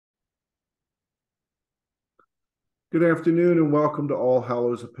Good afternoon and welcome to All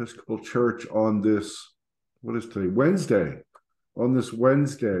Hallows Episcopal Church on this, what is today? Wednesday. On this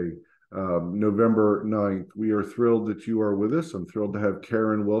Wednesday, November 9th. We are thrilled that you are with us. I'm thrilled to have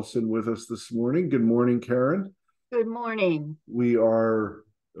Karen Wilson with us this morning. Good morning, Karen. Good morning. We are,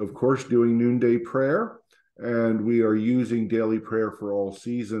 of course, doing noonday prayer, and we are using daily prayer for all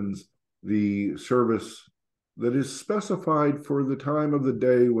seasons, the service that is specified for the time of the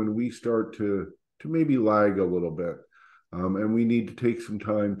day when we start to maybe lag a little bit. And we need to take some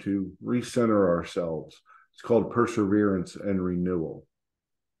time to recenter ourselves. It's called perseverance and renewal.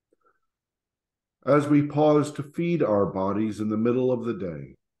 As we pause to feed our bodies in the middle of the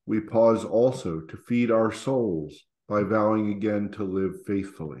day, we pause also to feed our souls by vowing again to live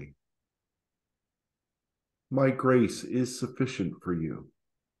faithfully. My grace is sufficient for you.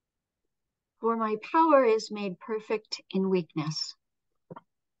 For my power is made perfect in weakness.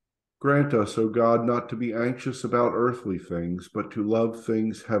 Grant us, O God, not to be anxious about earthly things, but to love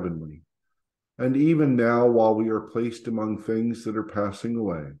things heavenly. And even now, while we are placed among things that are passing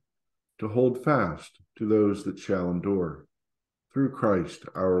away, to hold fast to those that shall endure. Through Christ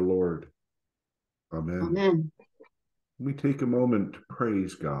our Lord. Amen. Amen. We take a moment to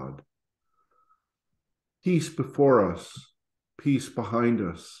praise God. Peace before us, peace behind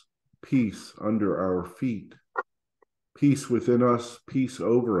us, peace under our feet. Peace within us, peace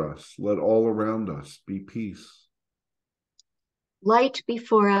over us. Let all around us be peace. Light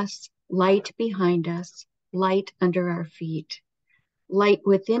before us, light behind us, light under our feet. Light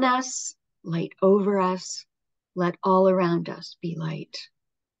within us, light over us. Let all around us be light.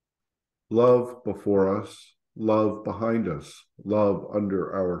 Love before us, love behind us, love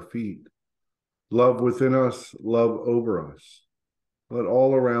under our feet. Love within us, love over us. Let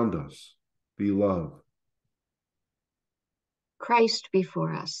all around us be love. Christ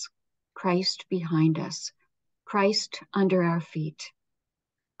before us, Christ behind us, Christ under our feet.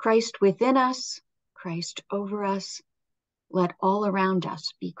 Christ within us, Christ over us. Let all around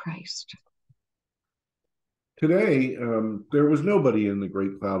us be Christ. Today, there was nobody in the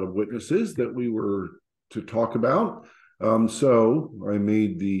great cloud of witnesses that we were to talk about. So I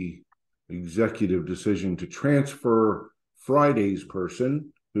made the executive decision to transfer Friday's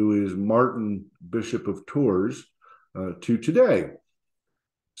person, who is Martin, Bishop of Tours, to today.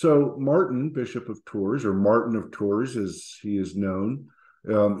 So Martin, Bishop of Tours, or Martin of Tours, as he is known,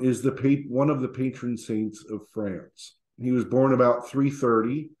 is one of the patron saints of France. He was born about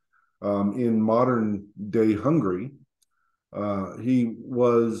 330 in modern day Hungary. He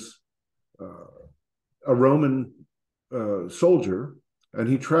was a Roman soldier, and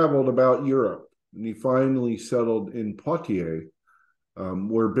he traveled about Europe, and he finally settled in Poitiers,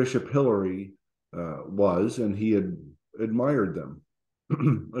 where Bishop Hilary was, and he had admired them.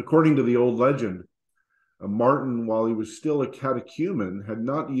 According to the old legend, Martin, while he was still a catechumen, had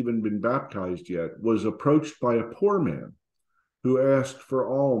not even been baptized yet, was approached by a poor man who asked for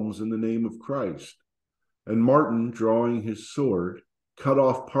alms in the name of Christ. And Martin, drawing his sword, cut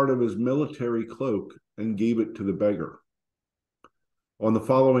off part of his military cloak and gave it to the beggar. On the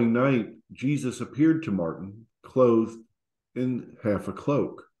following night, Jesus appeared to Martin, clothed in half a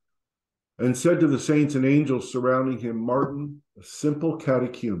cloak, and said to the saints and angels surrounding him, Martin, a simple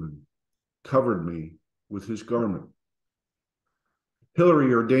catechumen, covered me with his garment.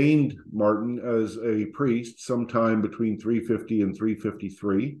 Hilary ordained Martin as a priest sometime between 350 and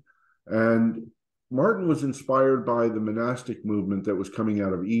 353, and Martin was inspired by the monastic movement that was coming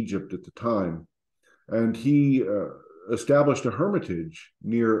out of Egypt at the time, and he established a hermitage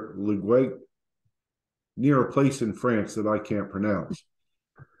near Ligueg, near a place in France that I can't pronounce.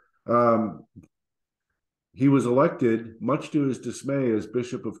 He was elected, much to his dismay, as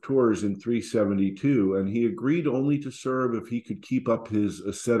Bishop of Tours in 372, and he agreed only to serve if he could keep up his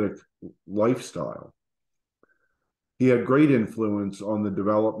ascetic lifestyle. He had great influence on the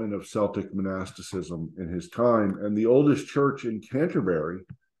development of Celtic monasticism in his time, and the oldest church in Canterbury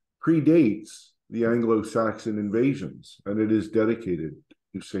predates the Anglo-Saxon invasions, and it is dedicated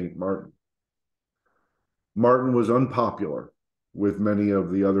to St. Martin. Martin was unpopular with many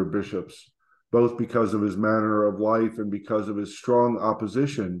of the other bishops, both because of his manner of life and because of his strong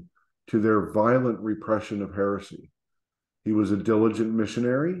opposition to their violent repression of heresy. He was a diligent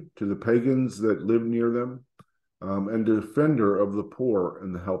missionary to the pagans that lived near them, and a defender of the poor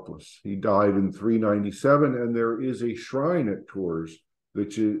and the helpless. He died in 397, and there is a shrine at Tours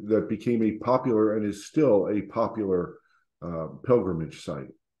that became a popular and is still a popular pilgrimage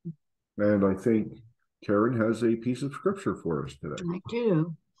site. And I think Karen has a piece of scripture for us today. I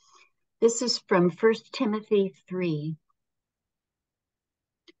do. This is from 1 Timothy 3.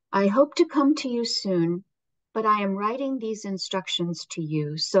 I hope to come to you soon, But I am writing these instructions to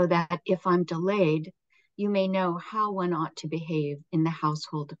you so that if I'm delayed, you may know how one ought to behave in the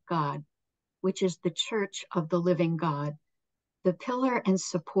household of God, which is the church of the living God, the pillar and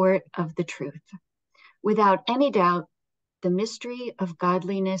support of the truth. Without any doubt, the mystery of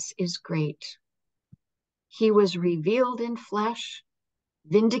godliness is great. He was revealed in flesh,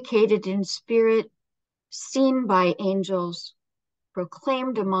 vindicated in spirit, seen by angels,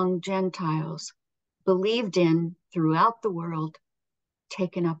 proclaimed among Gentiles, believed in throughout the world,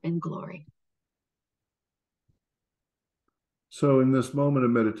 taken up in glory. So, in this moment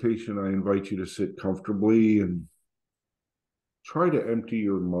of meditation, I invite you to sit comfortably and try to empty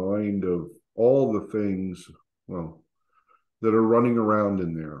your mind of all the things, well, that are running around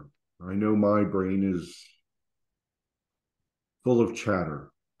in there. I know my brain is full of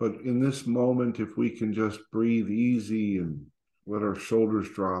chatter, but in this moment, if we can just breathe easy and let our shoulders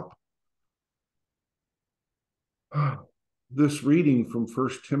drop. This reading from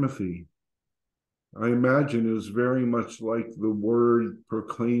First Timothy, I imagine, is very much like the word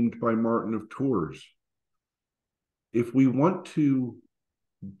proclaimed by Martin of Tours. If we want to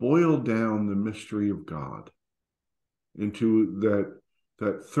boil down the mystery of God into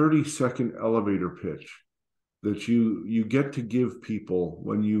that 30-second elevator pitch that you get to give people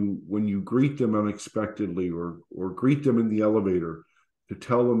when you greet them unexpectedly or greet them in the elevator to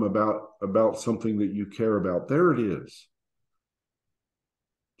tell them about something that you care about, there it is.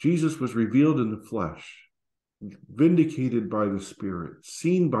 Jesus was revealed in the flesh, vindicated by the Spirit,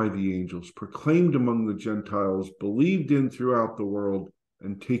 seen by the angels, proclaimed among the Gentiles, believed in throughout the world,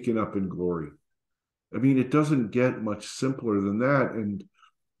 and taken up in glory. I mean, it doesn't get much simpler than that, and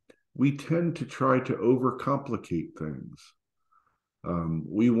we tend to try to overcomplicate things.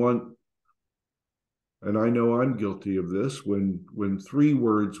 We want, and I know I'm guilty of this, when 3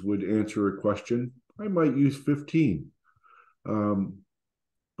 words would answer a question, I might use 15.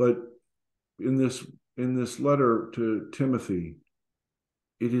 But in this letter to Timothy,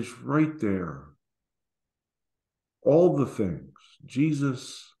 it is right there. All the things.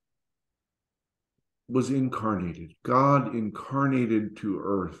 Jesus was incarnated. God incarnated to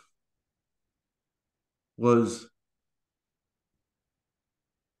earth was,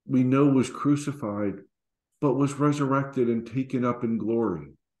 we know, was crucified, but was resurrected and taken up in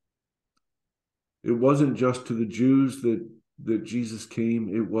glory. It wasn't just to the Jews that Jesus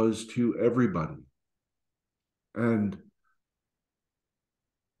came, it was to everybody. And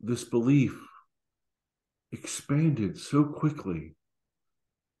this belief expanded so quickly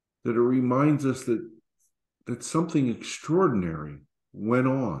that it reminds us that something extraordinary went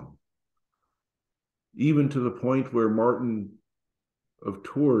on, even to the point where Martin of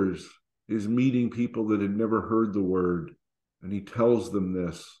Tours is meeting people that had never heard the word, and he tells them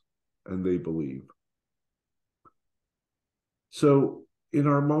this, and they believe. So in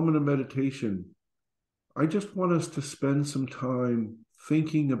our moment of meditation, I just want us to spend some time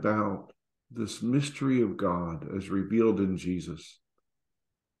thinking about this mystery of God as revealed in Jesus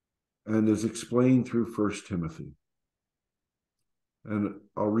and as explained through First Timothy. And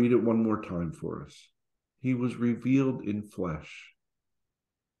I'll read it one more time for us. He was revealed in flesh,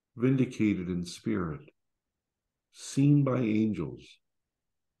 vindicated in spirit, seen by angels,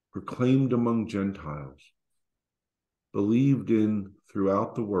 proclaimed among Gentiles, believed in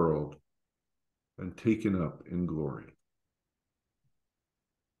throughout the world, and taken up in glory.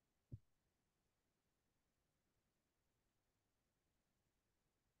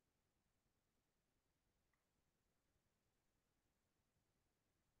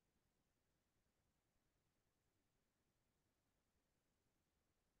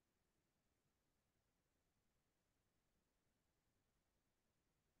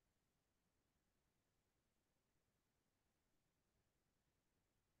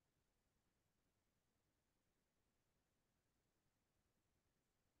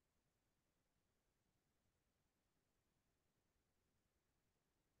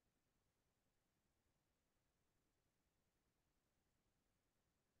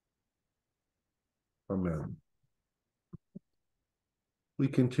 Amen. We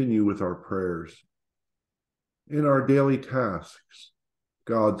continue with our prayers. In our daily tasks,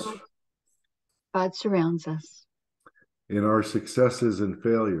 God surrounds us. In our successes and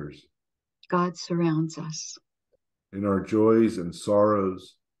failures, God surrounds us. in our joys and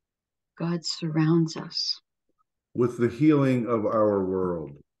sorrows, God surrounds us. with the healing of our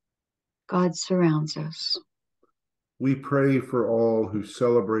world, God surrounds us. we pray for all who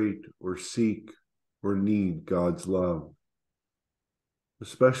celebrate or seek or need God's love.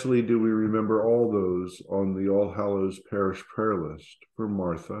 Especially do we remember all those on the All Hallows Parish prayer list for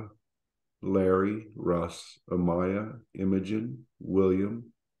Martha, Larry, Russ, Amaya, Imogen,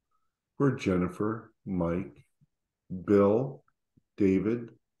 William, for Jennifer, Mike, Bill, David,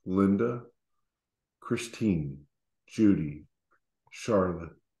 Linda, Christine, Judy,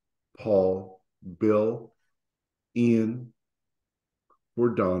 Charlotte, Paul, Bill, Ian, for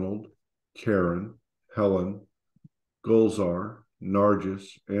Donald, Karen, Helen, Gulzar, Nargis,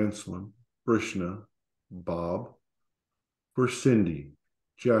 Anselm, Brishna, Bob, for Cindy,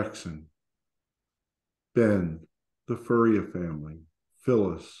 Jackson, Ben, the Furia family,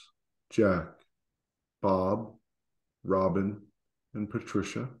 Phyllis, Jack, Bob, Robin, and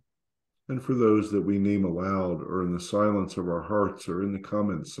Patricia, and for those that we name aloud or in the silence of our hearts or in the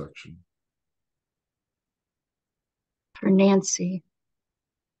comments section. For Nancy,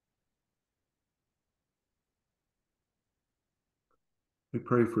 We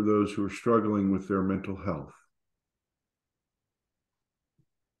pray for those who are struggling with their mental health.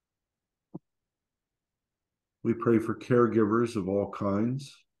 We pray for caregivers of all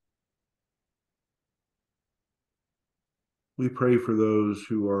kinds. We pray for those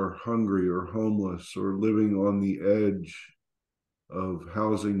who are hungry or homeless or living on the edge of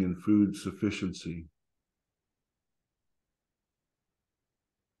housing and food sufficiency.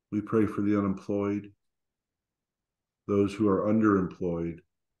 We pray for the unemployed, those who are underemployed.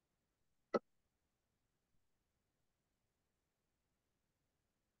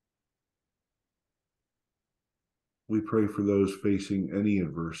 We pray for those facing any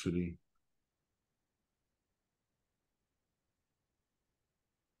adversity.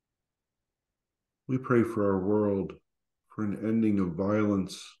 We pray for our world, for an ending of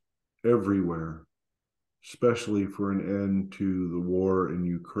violence everywhere, especially for an end to the war in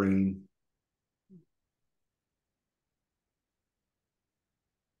Ukraine.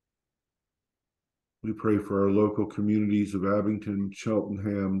 We pray for our local communities of Abington,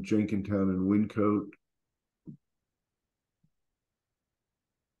 Cheltenham, Jenkintown, and Wyncote.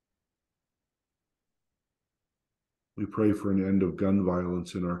 We pray for an end of gun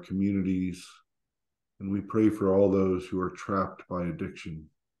violence in our communities, and we pray for all those who are trapped by addiction.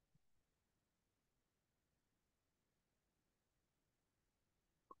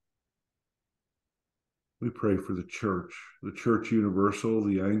 We pray for the Church Universal,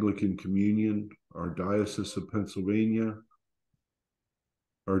 the Anglican Communion, our Diocese of Pennsylvania,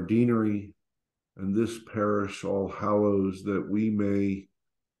 our deanery, and this parish, All Hallows, that we may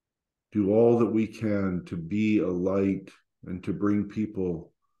do all that we can to be a light and to bring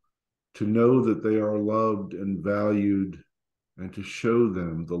people to know that they are loved and valued and to show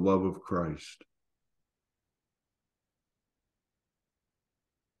them the love of Christ.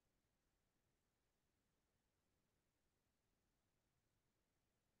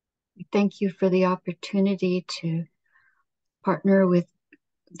 we thank you for the opportunity to partner with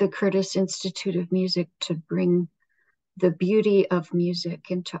the Curtis Institute of Music to bring the beauty of music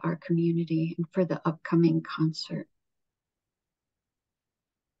into our community and for the upcoming concert.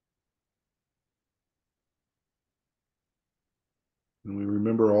 And we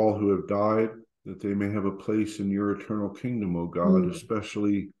remember all who have died, that they may have a place in your eternal kingdom, O God.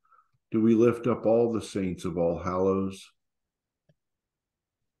 Especially do we lift up all the saints of All Hallows.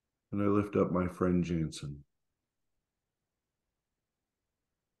 And I lift up my friend Jansen.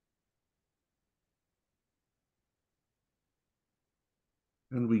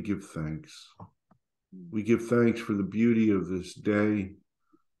 And we give thanks. We give thanks for the beauty of this day,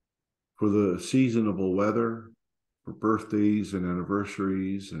 for the seasonable weather, for birthdays and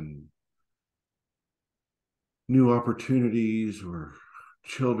anniversaries and new opportunities or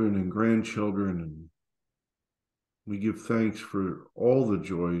children and grandchildren. And we give thanks for all the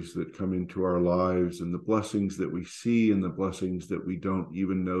joys that come into our lives and the blessings that we see and the blessings that we don't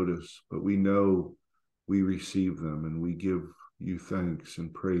even notice, but we know we receive them, and we give you thanks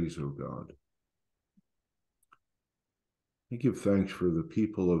and praise, O God. I give thanks for the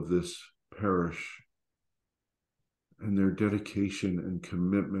people of this parish and their dedication and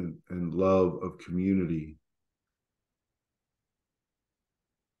commitment and love of community.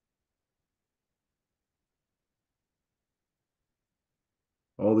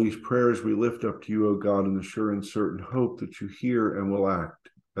 All these prayers we lift up to you, O God, in the sure and certain hope that you hear and will act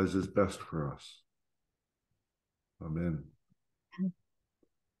as is best for us. Amen.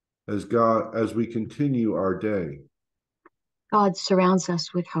 As we continue our day, God surrounds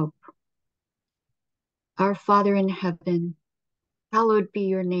us with hope. Our Father in heaven, hallowed be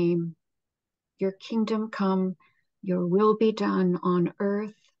your name. Your kingdom come, your will be done on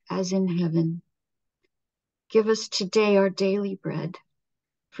earth as in heaven. Give us today our daily bread.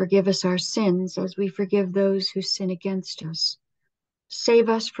 Forgive us our sins as we forgive those who sin against us. Save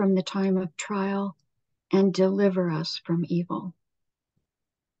us from the time of trial and deliver us from evil.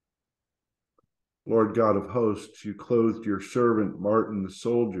 Lord God of hosts, you clothed your servant Martin the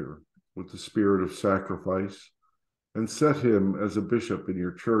soldier with the spirit of sacrifice and set him as a bishop in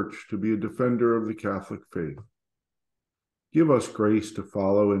your church to be a defender of the Catholic faith. Give us grace to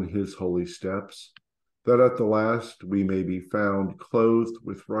follow in his holy steps, that at the last we may be found clothed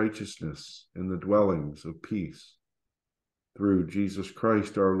with righteousness in the dwellings of peace. Through Jesus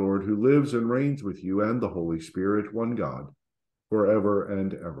Christ our Lord, who lives and reigns with you and the Holy Spirit, one God, forever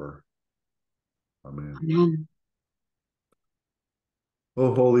and ever. Amen. Amen.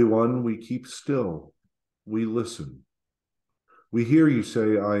 O Holy One, we keep still, we listen. We hear you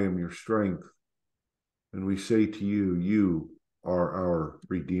say, I am your strength. And we say to you, you are our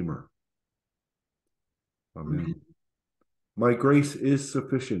Redeemer. Amen. Amen. My grace is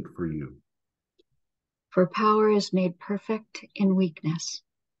sufficient for you. For power is made perfect in weakness.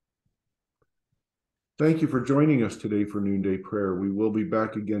 Thank you for joining us today for Noonday Prayer. We will be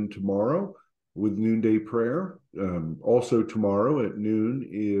back again tomorrow with Noonday Prayer. Also tomorrow at noon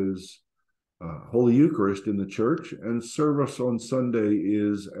is Holy Eucharist in the church, and service on Sunday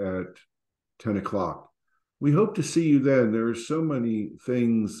is at 10 o'clock. We hope to see you then. There are so many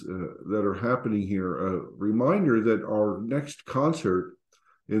things that are happening here. A reminder that our next concert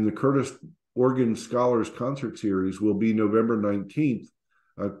in the Curtis Organ Scholars Concert Series will be November 19th.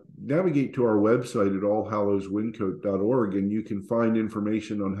 Navigate to our website at allhallowswincote.org and you can find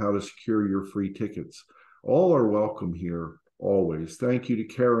information on how to secure your free tickets. All are welcome here, always. Thank you to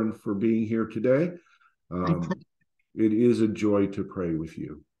Karen for being here today. It is a joy to pray with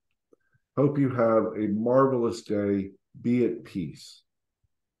you. Hope you have a marvelous day. Be at peace.